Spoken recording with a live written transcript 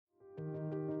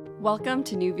Welcome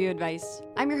to New View Advice.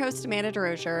 I'm your host, Amanda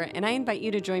DeRocher, and I invite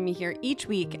you to join me here each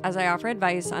week as I offer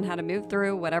advice on how to move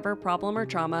through whatever problem or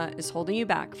trauma is holding you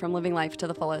back from living life to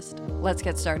the fullest. Let's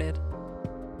get started.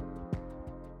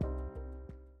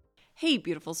 Hey,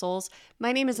 beautiful souls.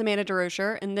 My name is Amanda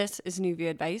DeRocher, and this is New View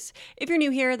Advice. If you're new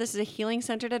here, this is a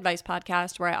healing-centered advice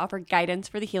podcast where I offer guidance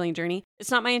for the healing journey. It's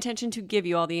not my intention to give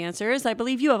you all the answers. I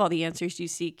believe you have all the answers you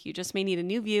seek. You just may need a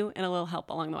new view and a little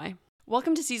help along the way.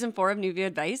 Welcome to Season 4 of New View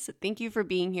Advice. Thank you for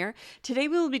being here. Today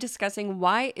we will be discussing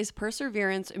why is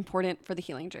perseverance important for the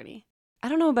healing journey. I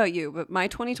don't know about you, but my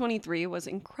 2023 was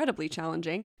incredibly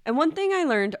challenging. And one thing I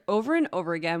learned over and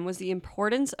over again was the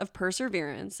importance of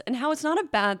perseverance and how it's not a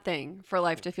bad thing for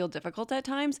life to feel difficult at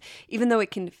times, even though it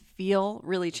can feel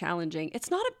really challenging. It's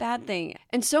not a bad thing.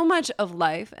 And so much of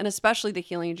life, and especially the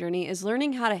healing journey, is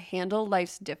learning how to handle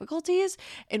life's difficulties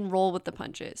and roll with the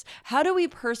punches. How do we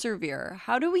persevere?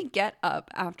 How do we get up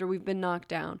after we've been knocked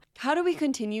down? How do we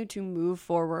continue to move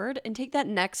forward and take that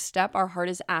next step our heart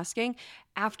is asking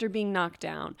after being knocked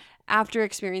down, after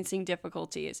experiencing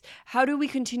difficulties? How do we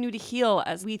continue to heal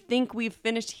as we think we've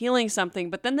finished healing something,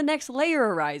 but then the next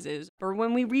layer arises? Or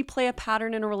when we replay a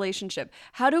pattern in a relationship,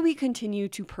 how do we continue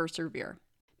to persevere?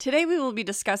 Today we will be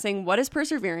discussing what is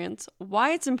perseverance,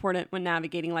 why it's important when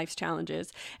navigating life's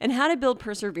challenges, and how to build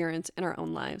perseverance in our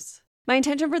own lives. My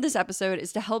intention for this episode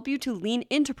is to help you to lean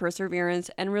into perseverance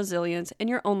and resilience in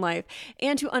your own life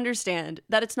and to understand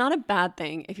that it's not a bad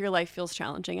thing if your life feels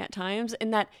challenging at times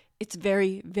and that it's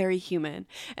very, very human.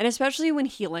 And especially when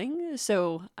healing,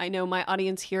 so I know my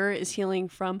audience here is healing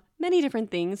from many different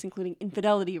things, including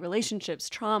infidelity, relationships,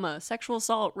 trauma, sexual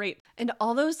assault, rape, and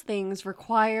all those things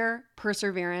require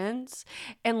perseverance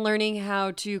and learning how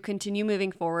to continue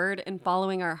moving forward and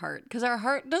following our heart. Because our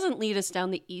heart doesn't lead us down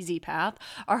the easy path.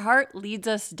 Our heart leads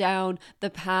us down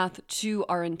the path to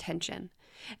our intention.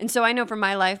 And so I know for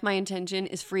my life, my intention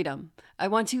is freedom. I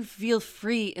want to feel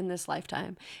free in this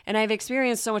lifetime. And I've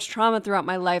experienced so much trauma throughout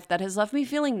my life that has left me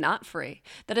feeling not free,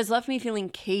 that has left me feeling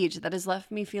caged, that has left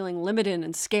me feeling limited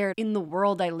and scared in the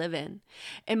world I live in.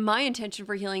 And my intention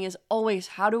for healing is always,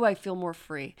 how do I feel more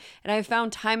free? And I've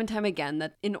found time and time again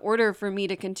that in order for me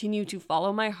to continue to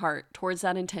follow my heart towards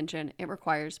that intention, it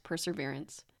requires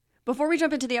perseverance. Before we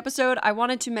jump into the episode, I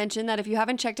wanted to mention that if you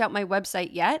haven't checked out my website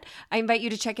yet, I invite you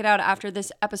to check it out after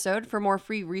this episode for more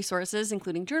free resources,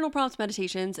 including journal prompts,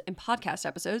 meditations, and podcast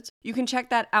episodes. You can check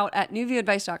that out at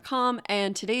newviewadvice.com,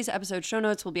 and today's episode show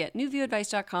notes will be at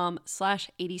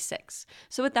newviewadvice.com/86.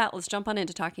 So with that, let's jump on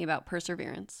into talking about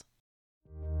perseverance.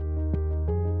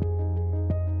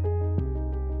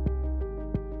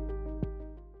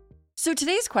 So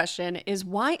today's question is,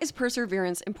 why is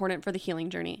perseverance important for the healing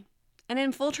journey? And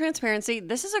in full transparency,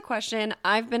 this is a question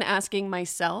I've been asking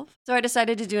myself, so I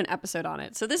decided to do an episode on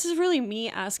it. So this is really me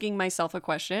asking myself a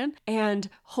question and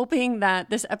hoping that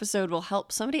this episode will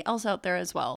help somebody else out there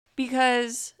as well.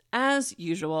 Because as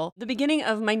usual, the beginning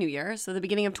of my new year, so the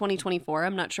beginning of 2024,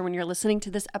 I'm not sure when you're listening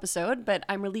to this episode, but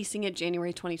I'm releasing it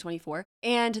January 2024.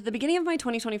 And the beginning of my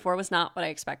 2024 was not what I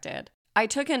expected. I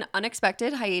took an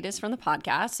unexpected hiatus from the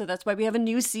podcast, so that's why we have a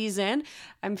new season.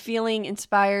 I'm feeling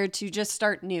inspired to just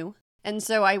start new. And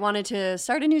so I wanted to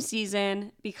start a new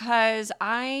season because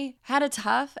I had a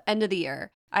tough end of the year.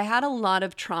 I had a lot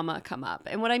of trauma come up.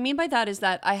 And what I mean by that is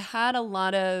that I had a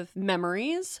lot of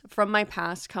memories from my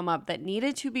past come up that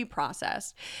needed to be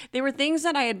processed. They were things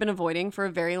that I had been avoiding for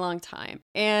a very long time.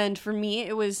 And for me,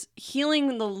 it was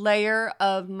healing the layer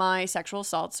of my sexual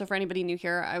assault. So for anybody new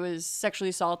here, I was sexually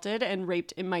assaulted and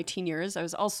raped in my teen years. I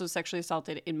was also sexually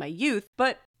assaulted in my youth.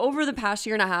 But over the past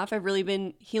year and a half, I've really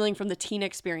been healing from the teen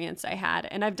experience I had.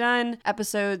 And I've done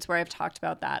episodes where I've talked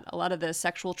about that. A lot of the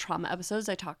sexual trauma episodes,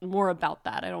 I talk more about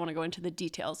that. I don't want to go into the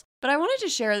details. But I wanted to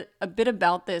share a bit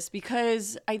about this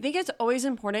because I think it's always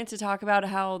important to talk about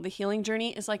how the healing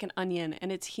journey is like an onion,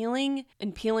 and it's healing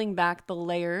and peeling back the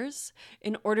layers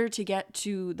in order to get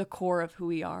to the core of who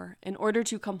we are, in order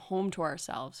to come home to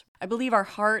ourselves. I believe our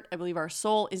heart, I believe our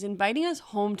soul is inviting us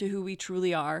home to who we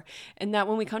truly are, and that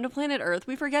when we come to planet Earth,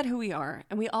 we forget who we are,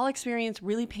 and we all experience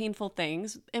really painful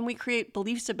things, and we create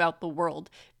beliefs about the world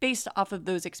based off of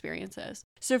those experiences.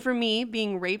 So for me,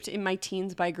 being raped in my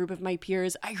teens by a group of my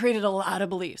peers, I created a lot of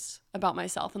beliefs about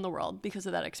myself and the world because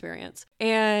of that experience.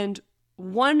 And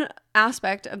one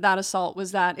aspect of that assault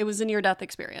was that it was a near-death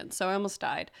experience. So I almost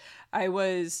died. I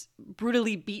was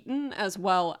brutally beaten as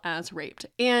well as raped.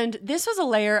 And this was a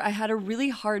layer I had a really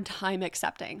hard time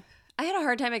accepting. I had a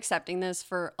hard time accepting this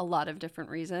for a lot of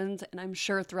different reasons, and I'm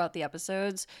sure throughout the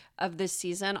episodes of this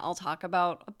season, I'll talk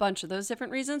about a bunch of those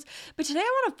different reasons. But today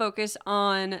I want to focus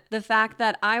on the fact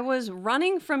that I was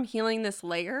running from healing this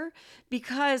layer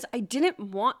because I didn't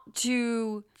want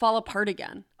to fall apart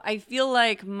again. I feel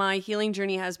like my healing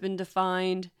journey has been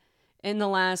defined in the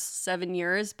last 7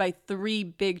 years by 3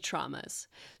 big traumas.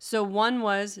 So one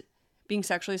was being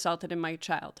sexually assaulted in my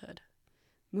childhood,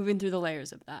 moving through the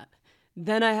layers of that.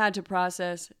 Then I had to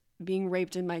process being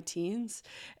raped in my teens.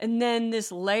 And then this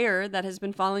layer that has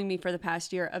been following me for the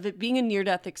past year of it being a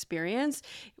near-death experience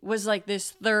was like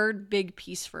this 3rd big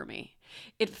piece for me.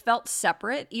 It felt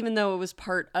separate, even though it was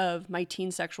part of my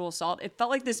teen sexual assault. It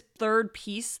felt like this 3rd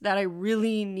piece that I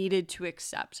really needed to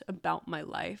accept about my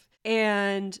life.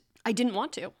 And I didn't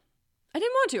want to. I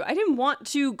didn't want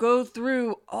to go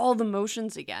through all the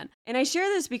motions again. And I share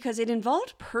this because it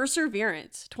involved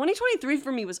perseverance. 2023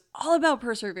 for me was all about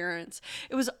perseverance.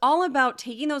 It was all about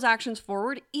taking those actions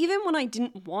forward, even when I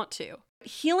didn't want to.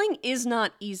 Healing is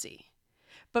not easy,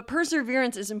 but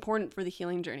perseverance is important for the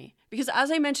healing journey. Because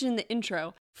as I mentioned in the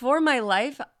intro, for my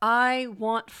life, I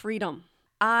want freedom.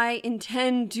 I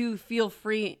intend to feel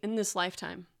free in this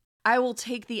lifetime. I will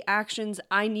take the actions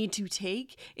I need to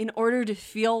take in order to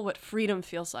feel what freedom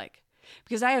feels like.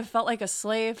 Because I have felt like a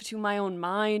slave to my own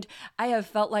mind. I have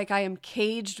felt like I am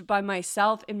caged by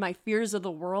myself and my fears of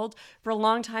the world. For a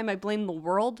long time, I blamed the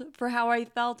world for how I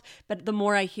felt. But the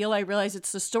more I heal, I realize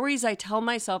it's the stories I tell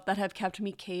myself that have kept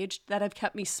me caged, that have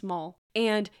kept me small.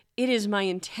 And it is my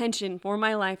intention for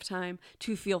my lifetime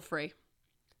to feel free.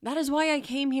 That is why I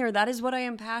came here. That is what I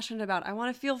am passionate about. I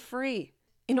want to feel free.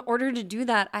 In order to do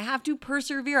that, I have to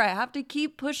persevere. I have to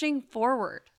keep pushing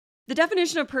forward. The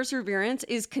definition of perseverance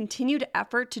is continued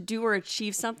effort to do or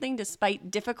achieve something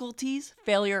despite difficulties,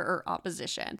 failure, or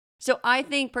opposition. So I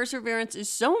think perseverance is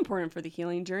so important for the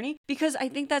healing journey because I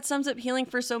think that sums up healing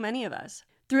for so many of us.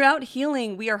 Throughout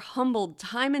healing, we are humbled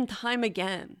time and time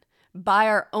again by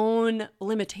our own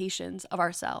limitations of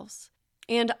ourselves.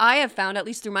 And I have found, at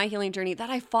least through my healing journey,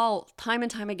 that I fall time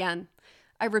and time again.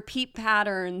 I repeat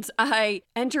patterns. I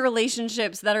enter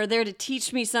relationships that are there to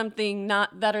teach me something,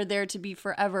 not that are there to be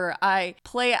forever. I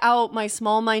play out my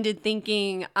small-minded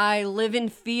thinking. I live in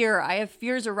fear. I have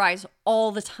fears arise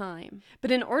all the time. But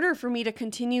in order for me to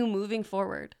continue moving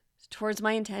forward towards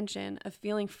my intention of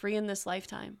feeling free in this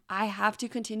lifetime, I have to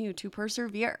continue to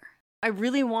persevere. I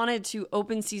really wanted to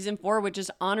open season 4 with just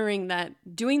honoring that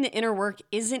doing the inner work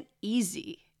isn't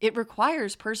easy. It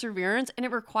requires perseverance and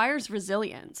it requires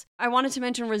resilience. I wanted to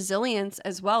mention resilience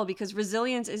as well because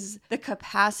resilience is the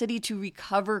capacity to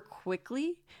recover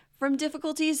quickly from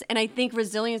difficulties. And I think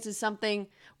resilience is something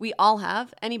we all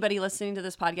have. Anybody listening to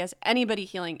this podcast, anybody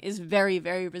healing is very,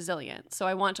 very resilient. So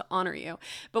I want to honor you.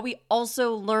 But we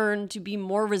also learn to be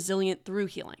more resilient through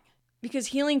healing. Because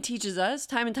healing teaches us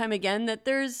time and time again that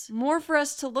there's more for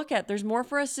us to look at. There's more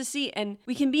for us to see. And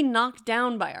we can be knocked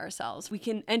down by ourselves. We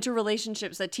can enter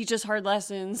relationships that teach us hard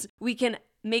lessons. We can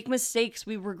make mistakes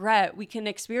we regret. We can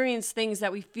experience things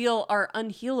that we feel are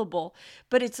unhealable.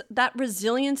 But it's that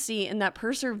resiliency and that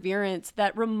perseverance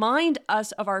that remind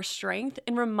us of our strength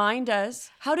and remind us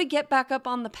how to get back up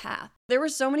on the path. There were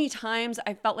so many times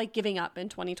I felt like giving up in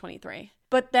 2023.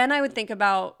 But then I would think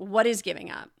about what is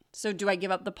giving up? So do I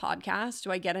give up the podcast?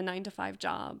 Do I get a 9-to-5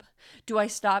 job? Do I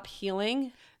stop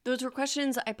healing? Those were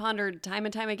questions I pondered time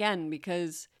and time again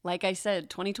because, like I said,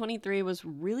 2023 was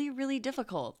really, really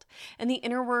difficult. And the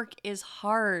inner work is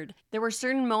hard. There were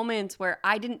certain moments where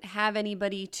I didn't have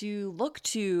anybody to look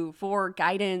to for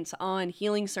guidance on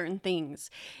healing certain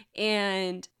things.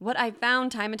 And what I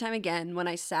found time and time again, when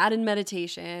I sat in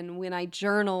meditation, when I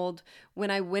journaled,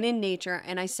 when I went in nature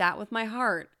and I sat with my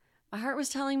heart was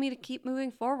telling me to keep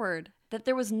moving forward, that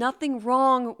there was nothing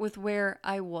wrong with where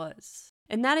I was.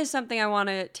 And that is something I want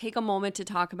to take a moment to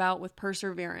talk about with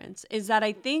perseverance, is that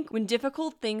I think when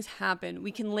difficult things happen,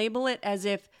 we can label it as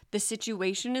if the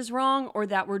situation is wrong or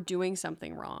that we're doing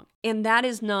something wrong. And that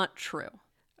is not true.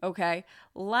 Okay?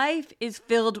 Life is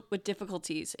filled with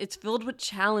difficulties. It's filled with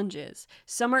challenges.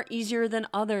 Some are easier than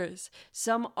others.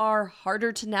 Some are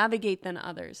harder to navigate than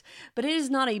others. But it is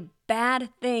not a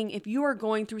bad thing if you are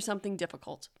going through something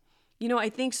difficult. You know, I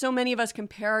think so many of us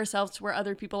compare ourselves to where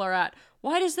other people are at.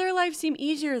 Why does their life seem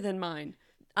easier than mine?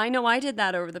 I know I did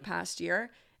that over the past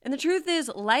year. And the truth is,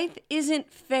 life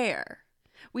isn't fair.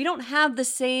 We don't have the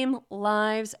same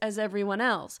lives as everyone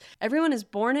else. Everyone is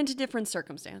born into different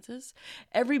circumstances.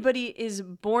 Everybody is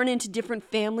born into different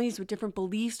families with different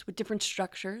beliefs, with different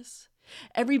structures.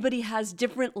 Everybody has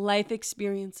different life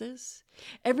experiences.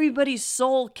 Everybody's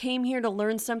soul came here to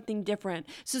learn something different.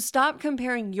 So stop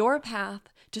comparing your path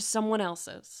to someone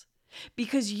else's.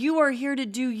 because you are here to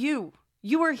do you.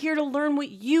 You are here to learn what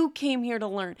you came here to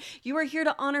learn. You are here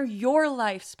to honor your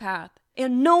life's path.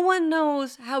 And no one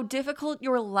knows how difficult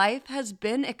your life has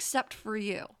been except for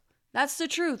you. That's the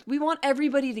truth. We want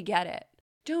everybody to get it.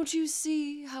 Don't you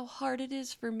see how hard it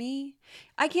is for me?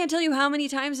 I can't tell you how many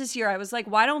times this year I was like,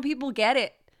 why don't people get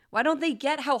it? Why don't they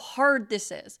get how hard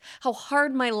this is? How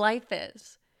hard my life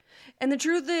is? And the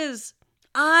truth is,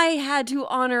 I had to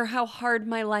honor how hard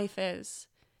my life is.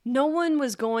 No one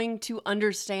was going to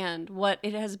understand what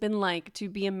it has been like to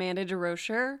be Amanda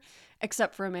DeRocher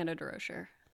except for Amanda DeRocher.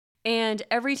 And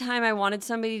every time I wanted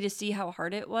somebody to see how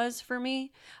hard it was for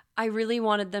me, I really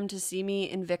wanted them to see me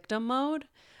in victim mode.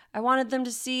 I wanted them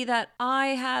to see that I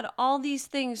had all these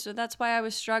things, so that's why I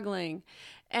was struggling.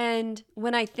 And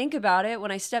when I think about it,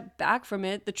 when I step back from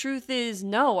it, the truth is,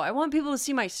 no, I want people to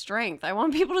see my strength. I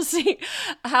want people to see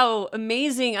how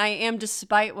amazing I am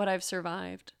despite what I've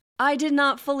survived. I did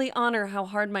not fully honor how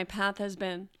hard my path has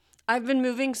been. I've been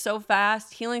moving so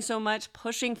fast, healing so much,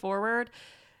 pushing forward,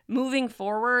 moving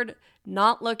forward,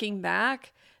 not looking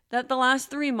back, that the last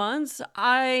 3 months,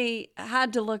 I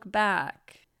had to look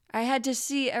back. I had to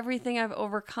see everything I've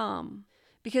overcome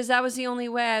because that was the only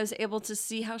way I was able to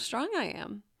see how strong I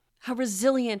am, how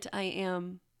resilient I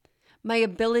am, my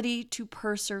ability to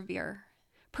persevere.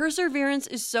 Perseverance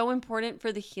is so important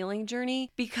for the healing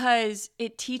journey because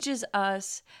it teaches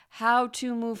us how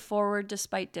to move forward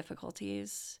despite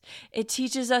difficulties. It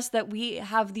teaches us that we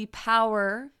have the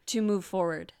power to move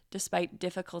forward despite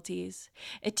difficulties.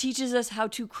 It teaches us how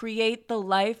to create the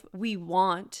life we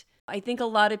want. I think a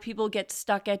lot of people get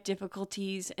stuck at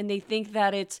difficulties and they think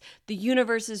that it's the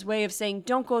universe's way of saying,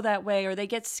 don't go that way, or they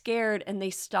get scared and they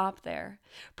stop there.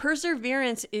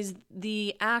 Perseverance is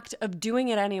the act of doing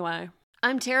it anyway.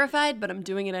 I'm terrified, but I'm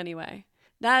doing it anyway.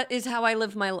 That is how I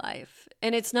live my life.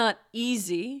 And it's not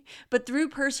easy, but through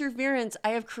perseverance, I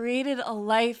have created a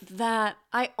life that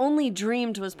I only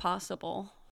dreamed was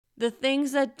possible. The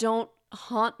things that don't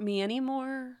haunt me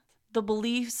anymore, the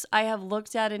beliefs I have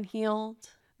looked at and healed,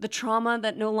 the trauma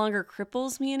that no longer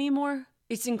cripples me anymore,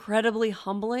 it's incredibly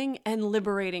humbling and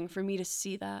liberating for me to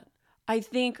see that. I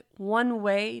think one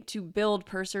way to build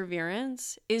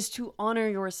perseverance is to honor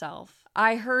yourself.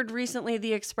 I heard recently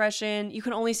the expression, you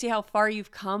can only see how far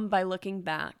you've come by looking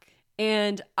back.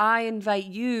 And I invite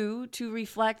you to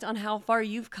reflect on how far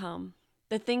you've come,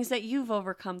 the things that you've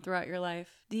overcome throughout your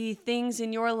life, the things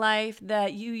in your life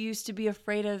that you used to be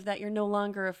afraid of that you're no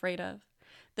longer afraid of,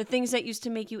 the things that used to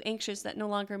make you anxious that no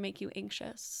longer make you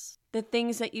anxious, the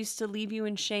things that used to leave you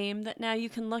in shame that now you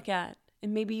can look at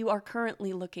and maybe you are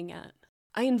currently looking at.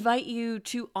 I invite you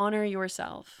to honor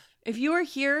yourself. If you are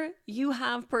here, you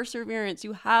have perseverance.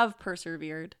 You have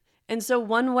persevered. And so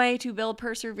one way to build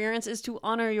perseverance is to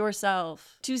honor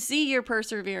yourself, to see your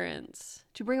perseverance,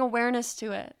 to bring awareness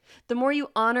to it. The more you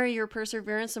honor your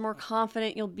perseverance, the more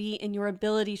confident you'll be in your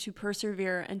ability to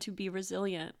persevere and to be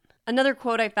resilient. Another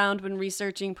quote I found when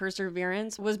researching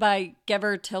perseverance was by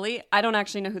Gever Tilley. I don't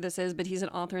actually know who this is, but he's an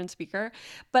author and speaker.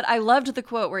 But I loved the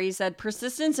quote where he said,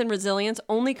 persistence and resilience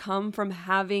only come from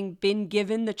having been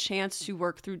given the chance to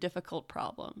work through difficult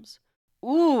problems.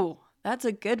 Ooh, that's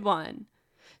a good one.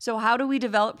 So how do we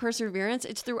develop perseverance?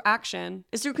 It's through action.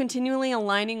 It's through continually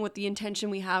aligning with the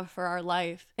intention we have for our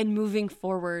life and moving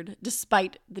forward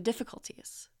despite the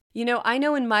difficulties. You know, I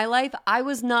know in my life, I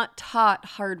was not taught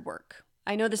hard work.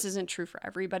 I know this isn't true for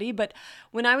everybody, but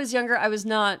when I was younger, I was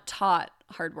not taught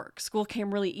hard work. School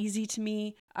came really easy to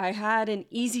me. I had an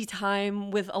easy time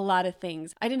with a lot of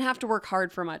things. I didn't have to work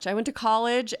hard for much. I went to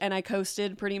college and I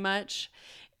coasted pretty much.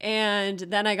 And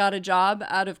then I got a job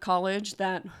out of college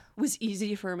that was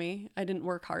easy for me. I didn't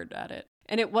work hard at it.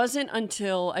 And it wasn't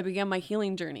until I began my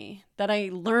healing journey that I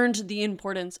learned the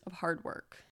importance of hard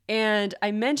work. And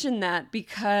I mention that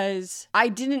because I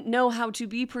didn't know how to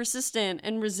be persistent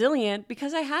and resilient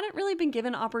because I hadn't really been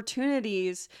given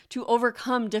opportunities to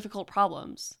overcome difficult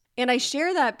problems. And I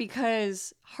share that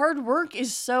because hard work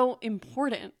is so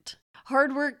important.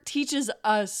 Hard work teaches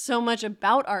us so much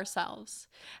about ourselves.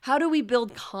 How do we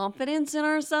build confidence in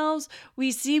ourselves?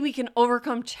 We see we can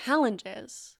overcome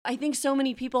challenges. I think so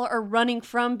many people are running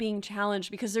from being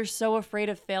challenged because they're so afraid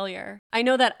of failure. I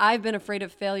know that I've been afraid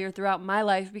of failure throughout my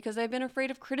life because I've been afraid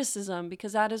of criticism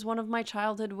because that is one of my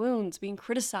childhood wounds, being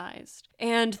criticized.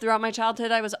 And throughout my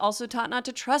childhood, I was also taught not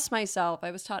to trust myself.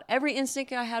 I was taught every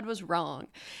instinct I had was wrong.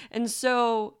 And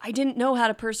so I didn't know how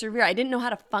to persevere. I didn't know how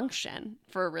to function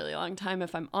for a really long time,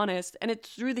 if I'm honest. And it's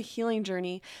through the healing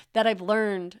journey that I've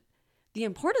learned the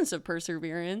importance of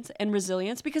perseverance and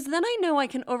resilience because then I know I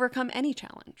can overcome any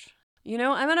challenge.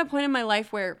 I'm at a point in my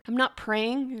life where I'm not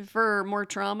praying for more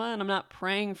trauma and I'm not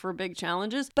praying for big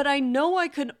challenges, but I know I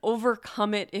can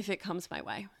overcome it if it comes my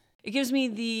way. It gives me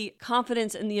the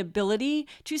confidence and the ability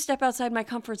to step outside my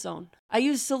comfort zone. I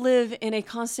used to live in a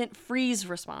constant freeze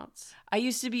response. I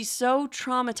used to be so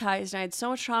traumatized and I had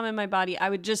so much trauma in my body, I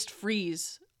would just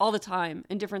freeze all the time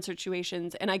in different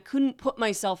situations and I couldn't put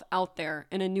myself out there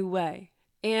in a new way.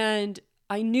 And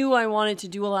I knew I wanted to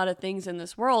do a lot of things in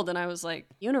this world and I was like,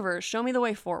 universe, show me the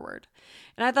way forward.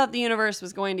 And I thought the universe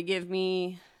was going to give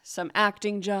me some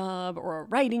acting job or a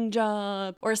writing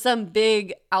job or some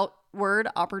big outward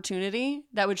opportunity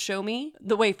that would show me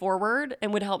the way forward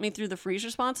and would help me through the freeze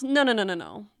response.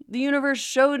 No. The universe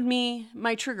showed me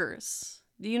my triggers.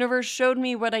 The universe showed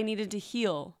me what I needed to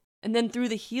heal. And then through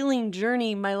the healing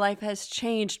journey, my life has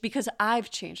changed because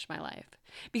I've changed my life.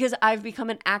 Because I've become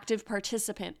an active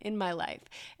participant in my life.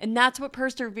 And that's what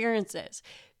perseverance is.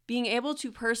 Being able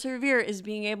to persevere is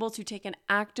being able to take an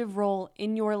active role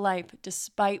in your life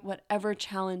despite whatever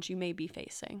challenge you may be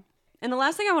facing. And the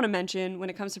last thing I want to mention when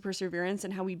it comes to perseverance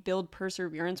and how we build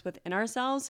perseverance within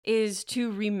ourselves is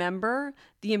to remember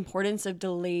the importance of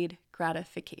delayed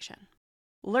gratification.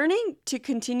 Learning to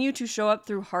continue to show up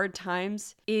through hard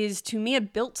times is, to me, a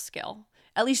built skill.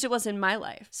 At least it was in my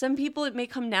life. Some people, it may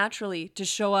come naturally to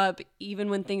show up even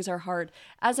when things are hard.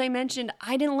 As I mentioned,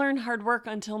 I didn't learn hard work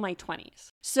until my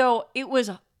 20s. So it was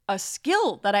a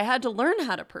skill that I had to learn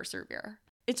how to persevere.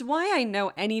 It's why I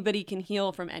know anybody can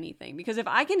heal from anything. Because if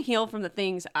I can heal from the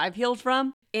things I've healed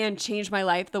from and change my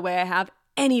life the way I have,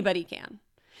 anybody can.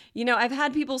 I've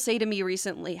had people say to me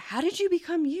recently, how did you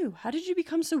become you? How did you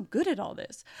become so good at all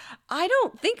this? I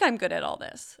don't think I'm good at all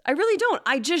this. I really don't.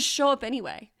 I just show up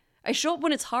anyway. I show up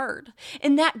when it's hard.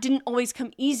 And that didn't always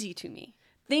come easy to me.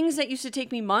 Things that used to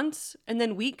take me months and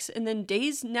then weeks and then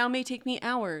days now may take me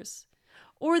hours.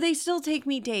 Or they still take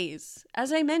me days.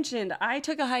 As I mentioned, I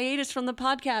took a hiatus from the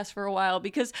podcast for a while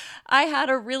because I had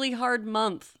a really hard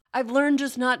month. I've learned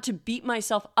just not to beat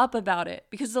myself up about it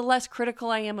because the less critical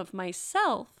I am of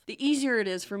myself, the easier it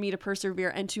is for me to persevere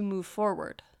and to move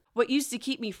forward. What used to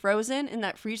keep me frozen in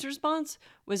that freeze response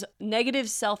was negative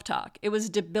self-talk. It was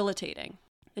debilitating.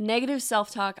 The negative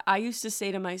self-talk I used to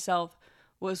say to myself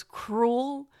was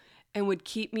cruel and would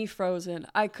keep me frozen.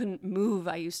 I couldn't move.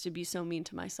 I used to be so mean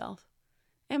to myself.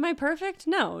 Am I perfect?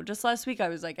 No. Just last week I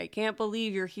was like, I can't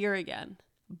believe you're here again.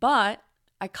 But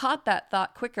I caught that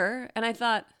thought quicker and I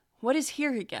thought, what is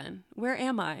here again? Where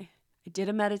am I? I did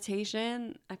a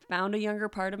meditation. I found a younger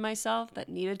part of myself that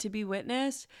needed to be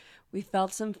witnessed. We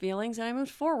felt some feelings and I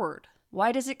moved forward.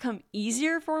 Why does it come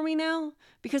easier for me now?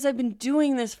 Because I've been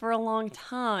doing this for a long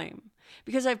time.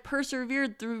 Because I've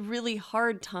persevered through really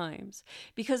hard times.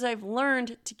 Because I've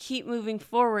learned to keep moving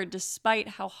forward despite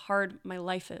how hard my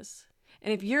life is.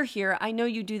 And if you're here, I know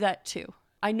you do that too.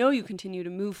 I know you continue to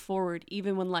move forward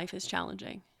even when life is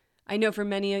challenging. I know for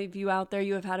many of you out there,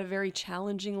 you have had a very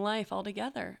challenging life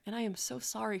altogether. And I am so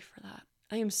sorry for that.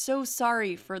 I am so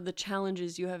sorry for the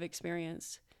challenges you have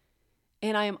experienced.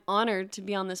 And I am honored to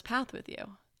be on this path with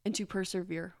you and to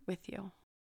persevere with you.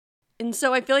 And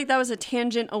so I feel like that was a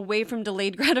tangent away from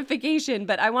delayed gratification,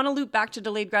 but I want to loop back to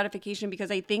delayed gratification because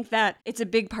I think that it's a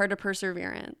big part of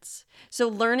perseverance. So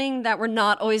learning that we're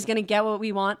not always going to get what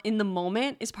we want in the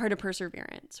moment is part of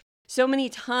perseverance. So many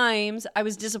times I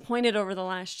was disappointed over the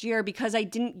last year because I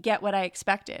didn't get what I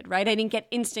expected, right? I didn't get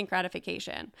instant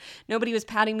gratification. Nobody was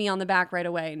patting me on the back right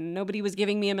away. Nobody was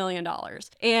giving me $1 million.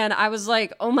 And I was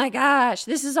like, oh my gosh,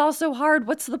 this is all so hard.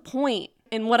 What's the point?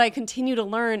 And what I continue to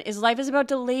learn is life is about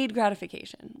delayed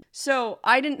gratification. So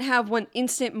I didn't have one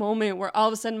instant moment where all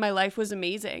of a sudden my life was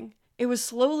amazing. It was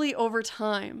slowly over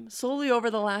time, slowly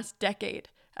over the last decade,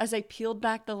 as I peeled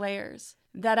back the layers,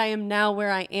 that I am now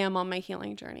where I am on my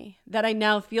healing journey, that I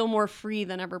now feel more free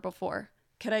than ever before.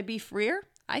 Could I be freer?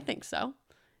 I think so.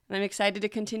 And I'm excited to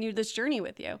continue this journey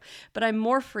with you. But I'm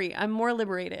more free. I'm more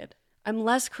liberated. I'm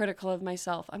less critical of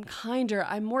myself. I'm kinder.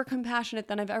 I'm more compassionate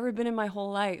than I've ever been in my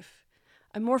whole life.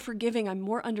 I'm more forgiving. I'm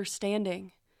more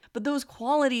understanding. But those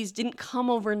qualities didn't come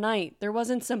overnight. There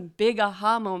wasn't some big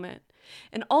aha moment.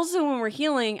 And also when we're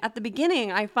healing, at the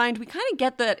beginning, I find we kind of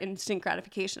get that instant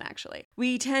gratification, actually.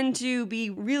 We tend to be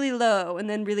really low and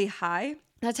then really high.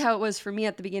 That's how it was for me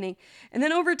at the beginning. And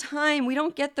then over time, we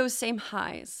don't get those same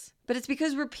highs. But it's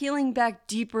because we're peeling back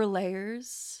deeper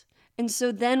layers. And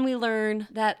so then we learn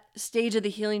that stage of the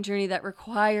healing journey that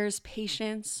requires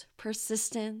patience,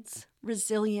 persistence,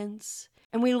 resilience.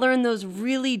 And we learn those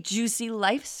really juicy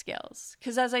life skills.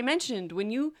 Because as I mentioned,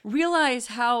 when you realize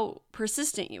how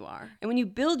persistent you are, and when you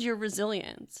build your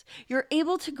resilience, you're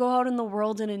able to go out in the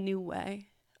world in a new way,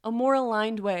 a more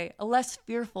aligned way, a less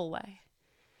fearful way.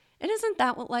 And isn't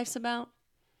that what life's about?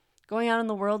 Going out in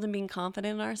the world and being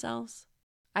confident in ourselves?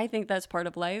 I think that's part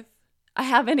of life. I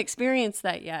haven't experienced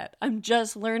that yet. I'm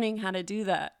just learning how to do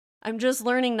that. I'm just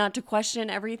learning not to question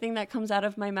everything that comes out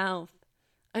of my mouth.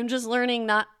 I'm just learning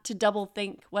not to double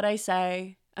think what I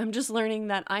say. I'm just learning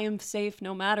that I am safe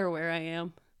no matter where I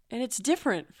am. And it's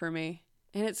different for me.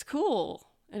 And it's cool.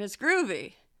 And it's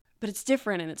groovy. But it's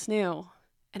different and it's new.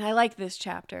 And I like this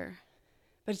chapter.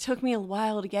 But it took me a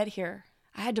while to get here.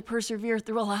 I had to persevere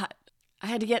through a lot. I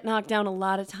had to get knocked down a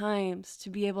lot of times to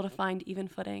be able to find even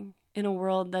footing in a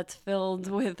world that's filled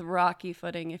with rocky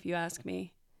footing, if you ask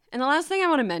me. And the last thing I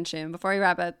want to mention before I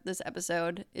wrap up this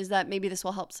episode is that maybe this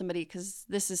will help somebody, because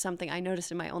this is something I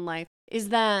noticed in my own life, is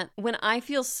that when I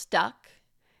feel stuck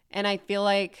and I feel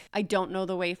like I don't know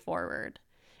the way forward,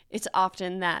 it's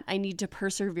often that I need to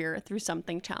persevere through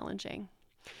something challenging.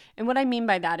 And what I mean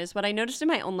by that is what I noticed in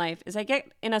my own life is I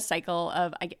get in a cycle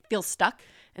of feel stuck,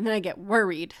 and then I get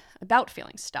worried about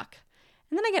feeling stuck,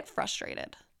 and then I get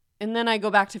frustrated, and then I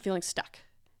go back to feeling stuck,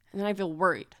 and then I feel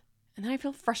worried, and then I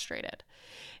feel frustrated.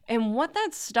 And what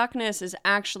that stuckness is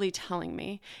actually telling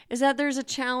me is that there's a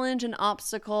challenge, an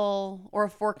obstacle, or a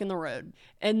fork in the road,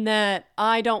 and that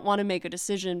I don't want to make a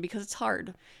decision because it's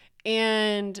hard.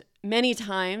 And many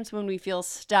times when we feel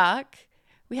stuck,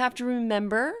 we have to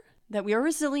remember that we are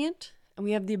resilient and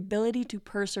we have the ability to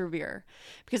persevere.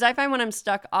 Because I find when I'm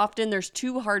stuck, often there's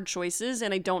two hard choices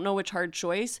and I don't know which hard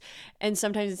choice. And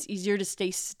sometimes it's easier to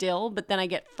stay still, but then I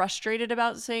get frustrated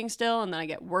about staying still and then I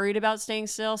get worried about staying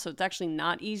still. So it's actually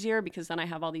not easier because then I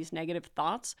have all these negative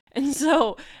thoughts. And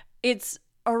so it's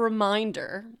a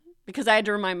reminder, because I had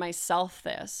to remind myself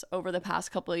this over the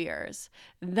past couple of years,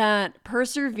 that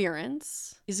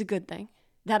perseverance is a good thing,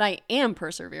 that I am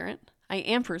perseverant. I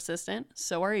am persistent,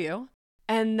 so are you,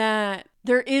 and that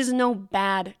there is no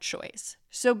bad choice.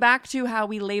 So back to how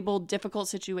we label difficult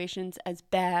situations as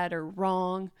bad or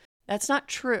wrong, that's not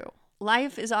true.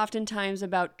 Life is oftentimes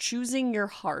about choosing your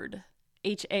hard,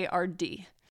 H-A-R-D,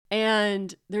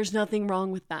 and there's nothing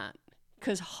wrong with that,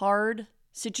 because hard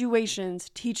situations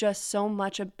teach us so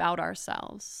much about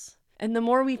ourselves. And the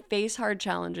more we face hard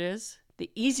challenges,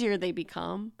 the easier they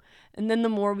become. And then the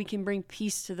more we can bring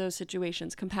peace to those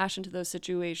situations, compassion to those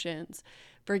situations,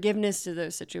 forgiveness to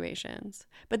those situations.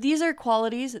 But these are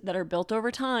qualities that are built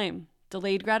over time.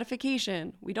 Delayed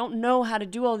gratification. We don't know how to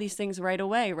do all these things right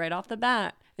away, right off the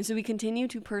bat. And so we continue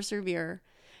to persevere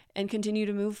and continue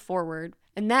to move forward.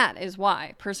 And that is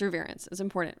why perseverance is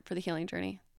important for the healing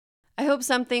journey. I hope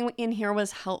something in here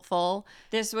was helpful.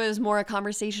 This was more a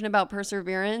conversation about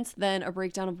perseverance than a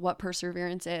breakdown of what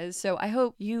perseverance is. So I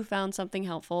hope you found something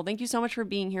helpful. Thank you so much for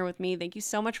being here with me. Thank you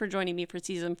so much for joining me for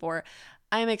season 4.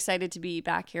 I am excited to be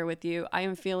back here with you. I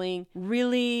am feeling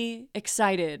really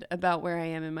excited about where I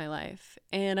am in my life.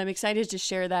 And I'm excited to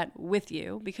share that with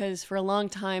you because for a long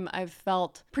time, I've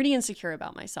felt pretty insecure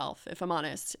about myself, if I'm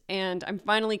honest. And I'm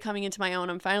finally coming into my own.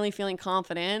 I'm finally feeling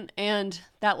confident. And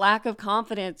that lack of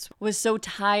confidence was so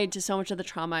tied to so much of the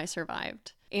trauma I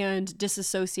survived and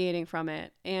disassociating from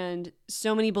it. And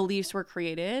so many beliefs were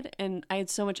created and I had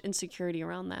so much insecurity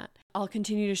around that. I'll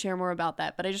continue to share more about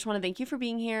that, but I just want to thank you for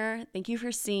being here. Thank you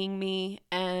for seeing me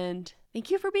and thank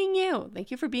you for being you.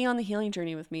 Thank you for being on the healing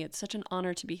journey with me. It's such an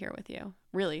honor to be here with you.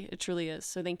 Really, it truly is.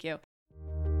 So thank you.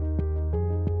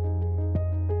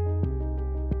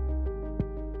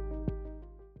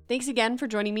 Thanks again for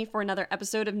joining me for another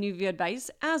episode of New View Advice.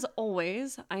 As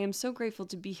always, I am so grateful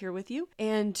to be here with you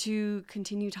and to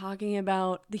continue talking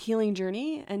about the healing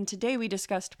journey. And today we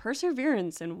discussed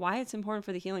perseverance and why it's important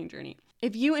for the healing journey.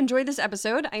 If you enjoyed this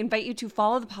episode, I invite you to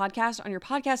follow the podcast on your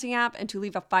podcasting app and to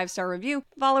leave a 5-star review.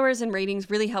 Followers and ratings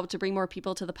really help to bring more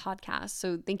people to the podcast.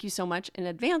 So thank you so much in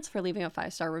advance for leaving a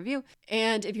 5-star review.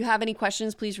 And if you have any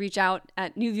questions, please reach out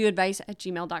at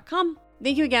newviewadvice@gmail.com.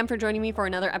 Thank you again for joining me for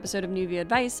another episode of New View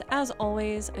Advice. As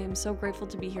always, I am so grateful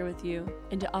to be here with you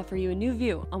and to offer you a new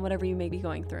view on whatever you may be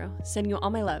going through. Sending you all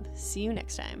my love. See you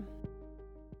next time.